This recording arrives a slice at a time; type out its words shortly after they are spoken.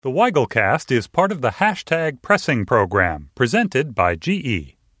The Weigelcast is part of the Hashtag Pressing program, presented by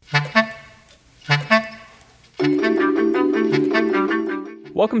GE.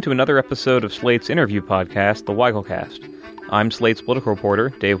 Welcome to another episode of Slate's interview podcast, The Weigelcast. I'm Slate's political reporter,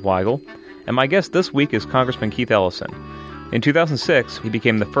 Dave Weigel, and my guest this week is Congressman Keith Ellison. In 2006, he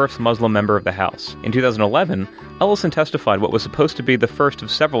became the first Muslim member of the House. In 2011, Ellison testified what was supposed to be the first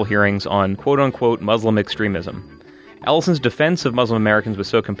of several hearings on quote-unquote Muslim extremism. Ellison's defense of Muslim Americans was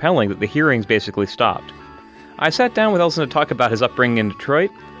so compelling that the hearings basically stopped. I sat down with Ellison to talk about his upbringing in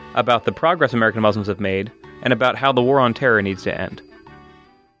Detroit, about the progress American Muslims have made, and about how the war on terror needs to end.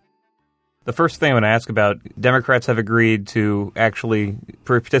 The first thing I want to ask about, Democrats have agreed to actually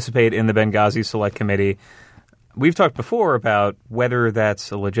participate in the Benghazi Select Committee. We've talked before about whether that's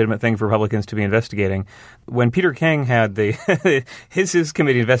a legitimate thing for Republicans to be investigating. When Peter King had his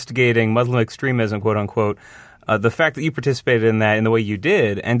committee investigating Muslim extremism, quote-unquote, the fact that you participated in that in the way you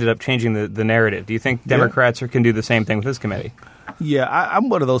did ended up changing the narrative. Do you think Democrats can do the same thing with this committee? Yeah, I'm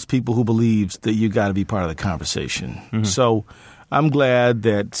one of those people who believes that you got to be part of the conversation. Mm-hmm. So I'm glad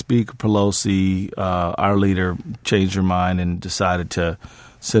that Speaker Pelosi, our leader, changed her mind and decided to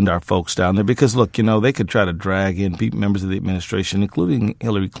send our folks down there. Because, look, they could try to drag in members of the administration, including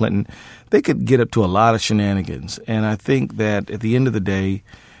Hillary Clinton. They could get up to a lot of shenanigans. And I think that at the end of the day,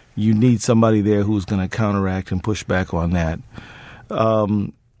 you need somebody there who's going to counteract and push back on that.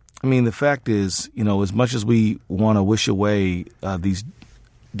 The fact is, as much as we want to wish away these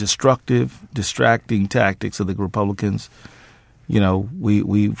destructive, distracting tactics of the Republicans,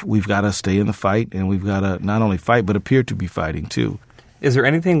 we've got to stay in the fight, and we've got to not only fight but appear to be fighting too. Is there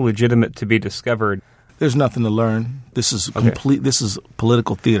anything legitimate to be discovered? There's nothing to learn. This is complete. This is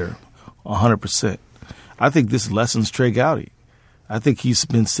political theater, 100%. I think this lessens Trey Gowdy. I think he's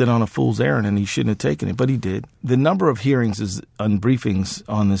been sent on a fool's errand and he shouldn't have taken it, but he did. The number of hearings and briefings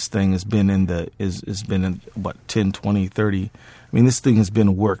on this thing has been in 10, 20, 30. This thing has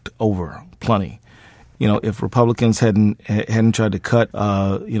been worked over plenty. If Republicans hadn't tried to cut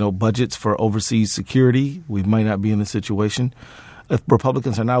budgets for overseas security, we might not be in this situation. If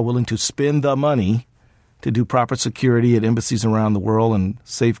Republicans are now willing to spend the money to do proper security at embassies around the world and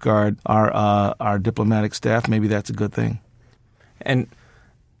safeguard our diplomatic staff, maybe that's a good thing. And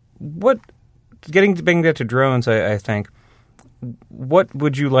getting back to drones, I think, what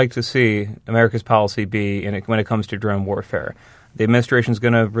would you like to see America's policy be when it comes to drone warfare? The administration is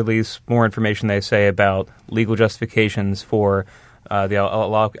going to release more information, they say, about legal justifications for the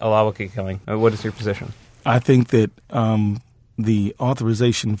Al-Awlaki killing. What is your position? I think that the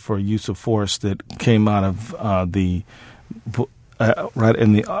authorization for use of force that came out of on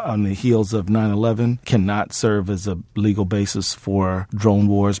the heels of 9/11 cannot serve as a legal basis for drone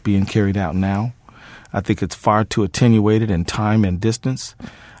wars being carried out now. I think it's far too attenuated in time and distance.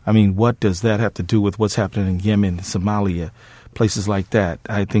 What does that have to do with what's happening in Yemen, Somalia, places like that?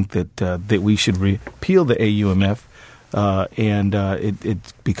 I think that we should repeal the AUMF,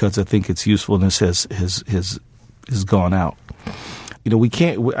 because I think its usefulness has gone out. We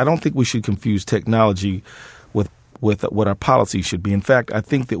can't. I don't think we should confuse technology with what our policy should be. In fact, I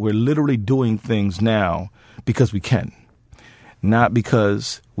think that we're literally doing things now because we can, not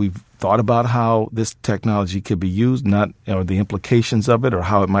because we've thought about how this technology could be used, or the implications of it, or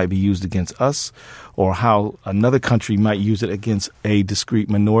how it might be used against us, or how another country might use it against a discrete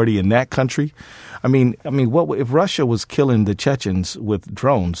minority in that country. What if Russia was killing the Chechens with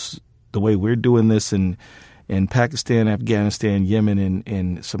drones the way we're doing this in Pakistan, Afghanistan, Yemen,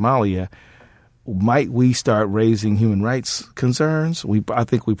 and Somalia? Might we start raising human rights concerns? I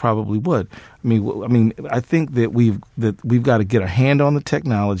think we probably would. I think that we've got to get a hand on the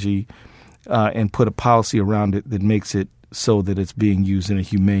technology and put a policy around it that makes it so that it's being used in a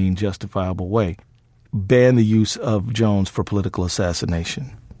humane, justifiable way. Ban the use of drones for political assassination.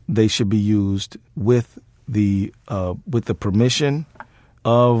 They should be used with the permission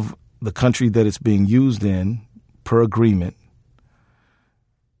of the country that it's being used in, per agreement,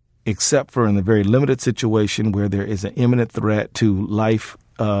 except for in the very limited situation where there is an imminent threat to life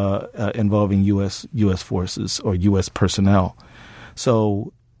involving U.S. forces or U.S. personnel.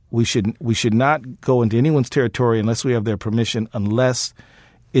 So we should not go into anyone's territory unless we have their permission, unless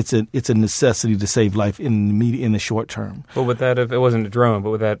it's a necessity to save life in the short term. Well, would that, if it wasn't a drone,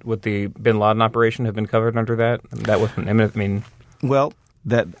 but would the Bin Laden operation have been covered under that? That wasn't imminent. Well,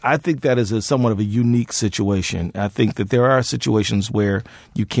 I think that is somewhat of a unique situation. I think that there are situations where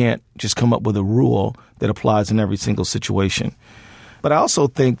you can't just come up with a rule that applies in every single situation. But I also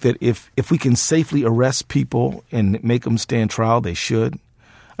think that if we can safely arrest people and make them stand trial, they should.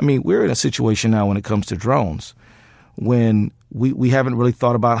 We're in a situation now when it comes to drones when We haven't really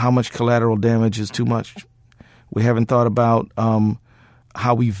thought about how much collateral damage is too much. We haven't thought about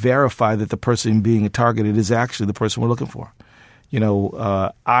how we verify that the person being targeted is actually the person we're looking for.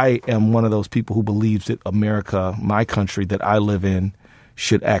 I am one of those people who believes that America, my country that I live in,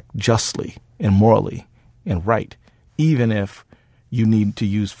 should act justly and morally and right, even if you need to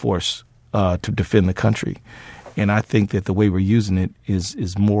use force to defend the country. And I think that the way we're using it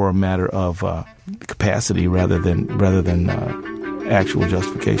is more a matter of capacity rather than actual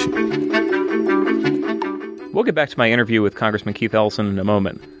justification. We'll get back to my interview with Congressman Keith Ellison in a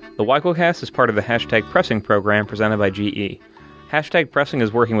moment. The WIGLcast is part of the Hashtag Pressing program presented by GE. Hashtag Pressing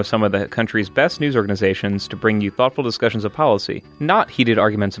is working with some of the country's best news organizations to bring you thoughtful discussions of policy, not heated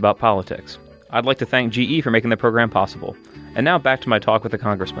arguments about politics. I'd like to thank GE for making the program possible. And now back to my talk with the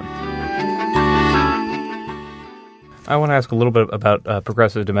Congressman. I want to ask a little bit about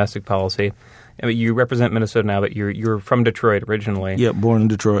progressive domestic policy. I mean, you represent Minnesota now, but you're from Detroit originally. Yeah, born in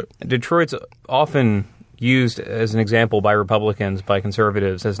Detroit. Detroit's often used as an example by Republicans, by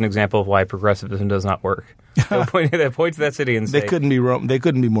conservatives, as an example of why progressivism does not work. They'll point to that city and say they couldn't be wrong. They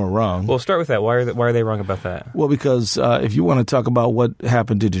couldn't be more wrong. Well, start with that. Why are they wrong about that? Well, because if you want to talk about what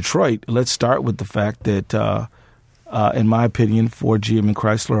happened to Detroit, let's start with the fact that, in my opinion, Ford, GM, and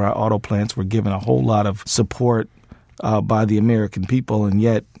Chrysler, our auto plants, were given a whole lot of support by the American people, and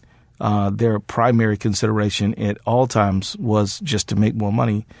yet their primary consideration at all times was just to make more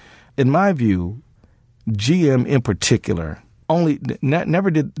money. In my view, GM in particular never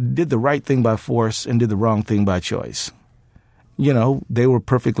did the right thing by force and did the wrong thing by choice. They were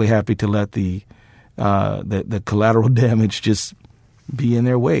perfectly happy to let the collateral damage just be in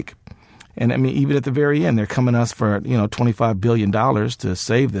their wake. And I mean, even at the very end, they're coming us for $25 billion to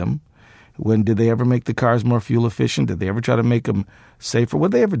save them. When did they ever make the cars more fuel efficient? Did they ever try to make them safer?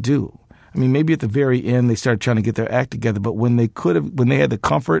 What did they ever do? I mean, maybe at the very end they started trying to get their act together. But when they had the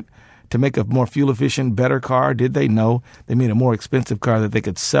comfort to make a more fuel efficient, better car, did they? No. They made a more expensive car that they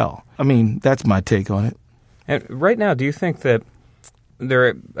could sell. I mean, that's my take on it. And right now, do you think that there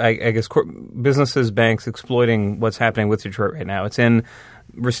are, I guess, businesses, banks exploiting what's happening with Detroit right now? It's in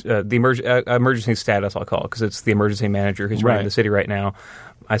the emergency status, I'll call it, because it's the emergency manager who's running the city right now.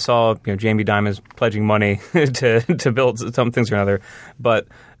 I saw Jamie Dimon's pledging money to build some things or another, but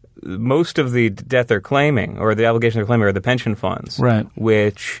most of the debt they're claiming, or the obligation they're claiming, are the pension funds, right?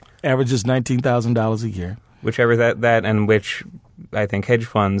 Which averages $19,000 a year. Whichever that and which I think hedge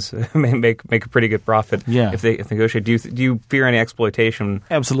funds may make a pretty good profit if they negotiate. Do you fear any exploitation?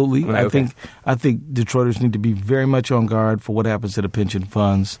 Absolutely. I think Detroiters need to be very much on guard for what happens to the pension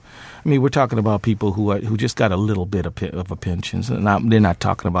funds. I mean, we're talking about people who just got a little bit of a pension. They're not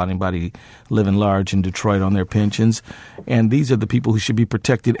talking about anybody living large in Detroit on their pensions. And these are the people who should be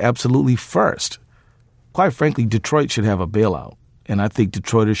protected absolutely first. Quite frankly, Detroit should have a bailout, and I think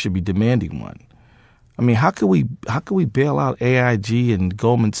Detroiters should be demanding one. I mean, how could we bail out AIG and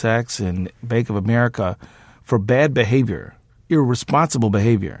Goldman Sachs and Bank of America for bad behavior, irresponsible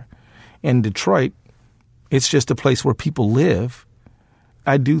behavior? In Detroit, it's just a place where people live.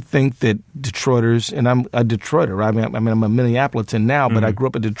 I do think that Detroiters, and I'm a Detroiter. I mean, I'm a Minneapolitan now, but I grew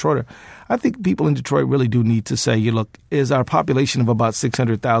up a Detroiter. I think people in Detroit really do need to say, look, is our population of about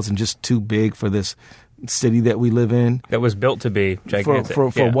 600,000 just too big for this city that we live in? That was built to be gigantic. For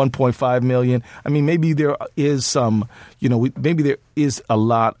 1.5 million. I mean, maybe there is some, maybe there is a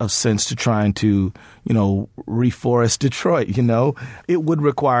lot of sense to trying to, reforest Detroit, It would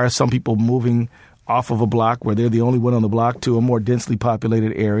require some people moving off of a block where they're the only one on the block to a more densely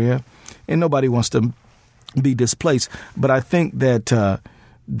populated area. And nobody wants to be displaced. But I think that,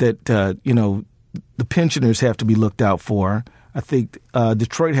 the pensioners have to be looked out for. I think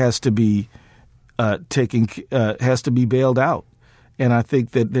Detroit has to be has to be bailed out, and I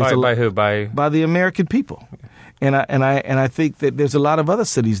think that there's by who? By the American people, and I think that there's a lot of other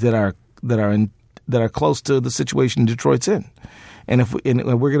cities that are close to the situation Detroit's in, and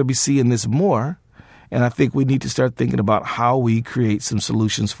we're going to be seeing this more, and I think we need to start thinking about how we create some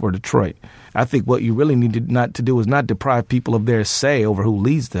solutions for Detroit. I think what you really need to do is not deprive people of their say over who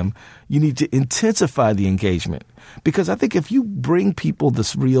leads them. You need to intensify the engagement, because I think if you bring people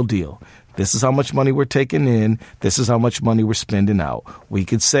this real deal. This is how much money we're taking in. This is how much money we're spending out. We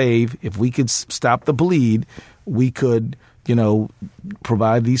could save. If we could stop the bleed, we could,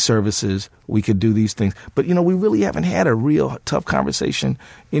 provide these services. We could do these things. But, we really haven't had a real tough conversation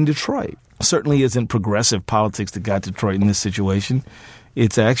in Detroit. Certainly isn't progressive politics that got Detroit in this situation.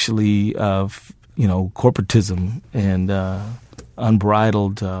 It's actually, corporatism and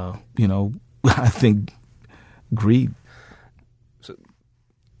unbridled, I think, greed. So,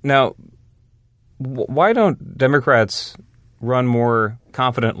 now, why don't Democrats run more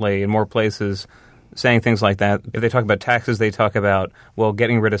confidently in more places, saying things like that. If they talk about taxes, they talk about, well,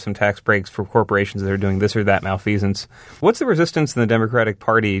 getting rid of some tax breaks for corporations that are doing this or that malfeasance. What's the resistance in the Democratic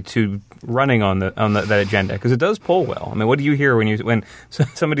Party to running on that agenda? Because it does poll well. I mean, what do you hear when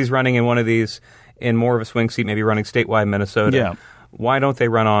somebody's running in one of these in more of a swing seat, maybe running statewide Minnesota? Yeah. Why don't they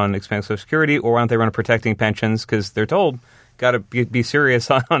run on expanding Social Security, or why don't they run on protecting pensions? Because they're told, got to be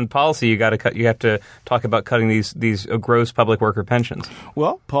serious on policy. You have to talk about cutting these gross public worker pensions.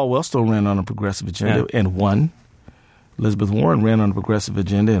 Well, Paul Wellstone ran on a progressive agenda and won. Elizabeth Warren ran on a progressive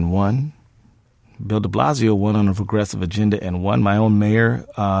agenda and won. Bill de Blasio won on a progressive agenda and won. My own mayor,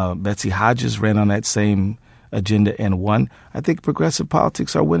 Betsy Hodges, ran on that same agenda and won. I think progressive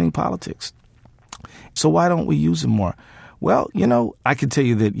politics are winning politics. So why don't we use them more? Well, I can tell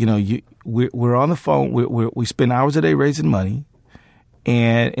you that, we're on the phone. We spend hours a day raising money,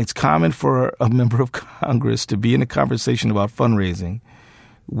 and it's common for a member of Congress to be in a conversation about fundraising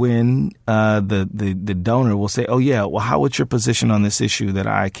when the donor will say, oh, yeah, well, how is your position on this issue that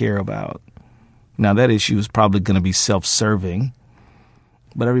I care about? Now, that issue is probably going to be self-serving,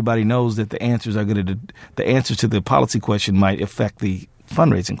 but everybody knows that the answers to the policy question might affect the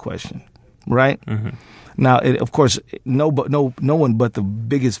fundraising question, right? Mm-hmm. Now, of course, no one but the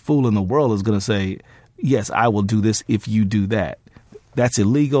biggest fool in the world is going to say, yes, I will do this if you do that. That's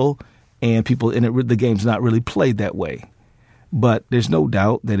illegal, and the game's not really played that way. But there's no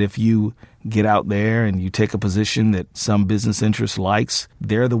doubt that if you get out there and you take a position that some business interest likes,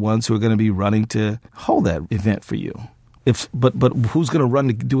 they're the ones who are going to be running to hold that event for you. But who's going to run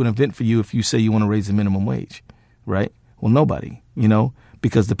to do an event for you if you say you want to raise the minimum wage, right? Well, nobody,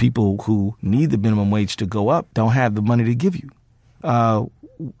 because the people who need the minimum wage to go up don't have the money to give you.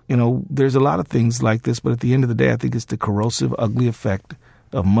 There's a lot of things like this, but at the end of the day, I think it's the corrosive, ugly effect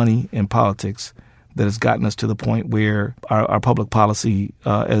of money in politics that has gotten us to the point where our public policy,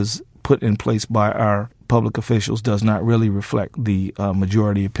 as put in place by our public officials, does not really reflect the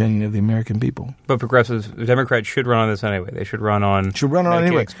majority opinion of the American people. But progressive Democrats should run on this anyway. They should run on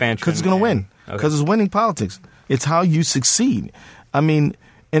anyway expansion because it's going to win. Because it's winning politics. It's how you succeed. I mean,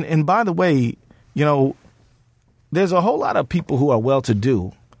 and by the way, there's a whole lot of people who are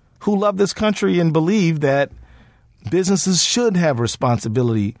well-to-do who love this country and believe that businesses should have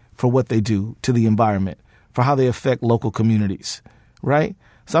responsibility for what they do to the environment, for how they affect local communities, right?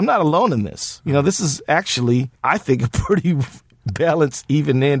 So I'm not alone in this. This is actually, I think, a pretty balanced,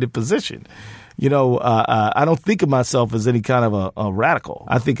 even-handed position. I don't think of myself as any kind of a radical.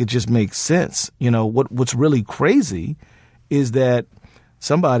 I think it just makes sense. What's really crazy is that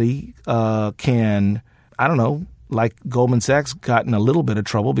somebody can, I don't know, like Goldman Sachs got in a little bit of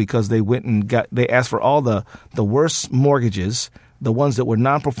trouble because they went and they asked for all the worst mortgages, the ones that were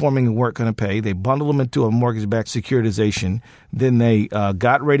non-performing and weren't going to pay. They bundled them into a mortgage-backed securitization. Then they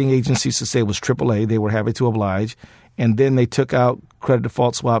got rating agencies to say it was AAA. They were happy to oblige. And then they took out credit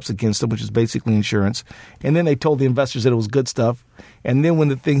default swaps against them, which is basically insurance. And then they told the investors that it was good stuff. And then when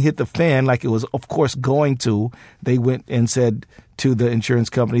the thing hit the fan, like it was, of course, going to, they went and said to the insurance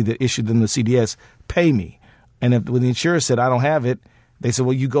company that issued them the CDS, pay me. And when the insurer said, I don't have it, they said,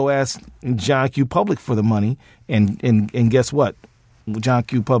 well, you go ask John Q. Public for the money. And guess what? John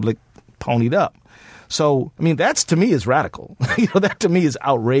Q. Public ponied up. So, I mean, that's to me is radical. That to me is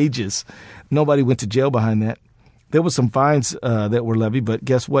outrageous. Nobody went to jail behind that. There was some fines that were levied, but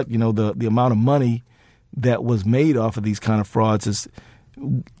guess what? The amount of money that was made off of these kind of frauds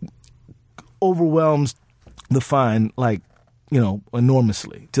overwhelms the fine,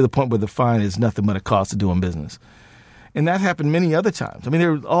 enormously, to the point where the fine is nothing but a cost of doing business. And that happened many other times. I mean,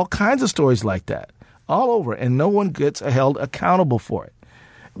 there are all kinds of stories like that all over, and no one gets held accountable for it.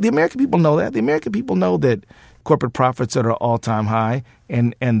 The American people know that. The American people know that corporate profits are at an all-time high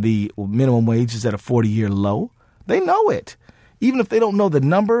and the minimum wage is at a 40-year low. They know it. Even if they don't know the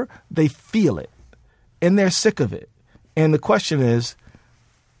number, they feel it. And they're sick of it. And the question is,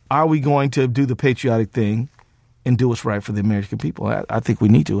 are we going to do the patriotic thing and do what's right for the American people? I think we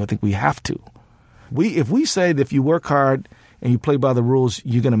need to. I think we have to. If we say that if you work hard and you play by the rules,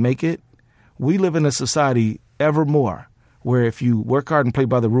 you're going to make it, we live in a society evermore where if you work hard and play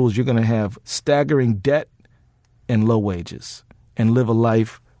by the rules, you're going to have staggering debt and low wages and live a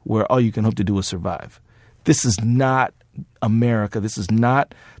life where all you can hope to do is survive. This is not America. This is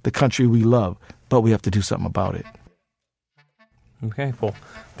not the country we love, but we have to do something about it. Okay, well,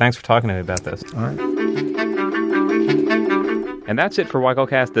 thanks for talking to me about this. All right. And that's it for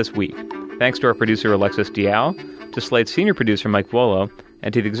WeigelCast this week. Thanks to our producer, Alexis Dial, to Slate's senior producer, Mike Vuolo,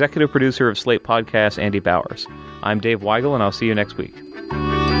 and to the executive producer of Slate Podcasts, Andy Bowers. I'm Dave Weigel, and I'll see you next week.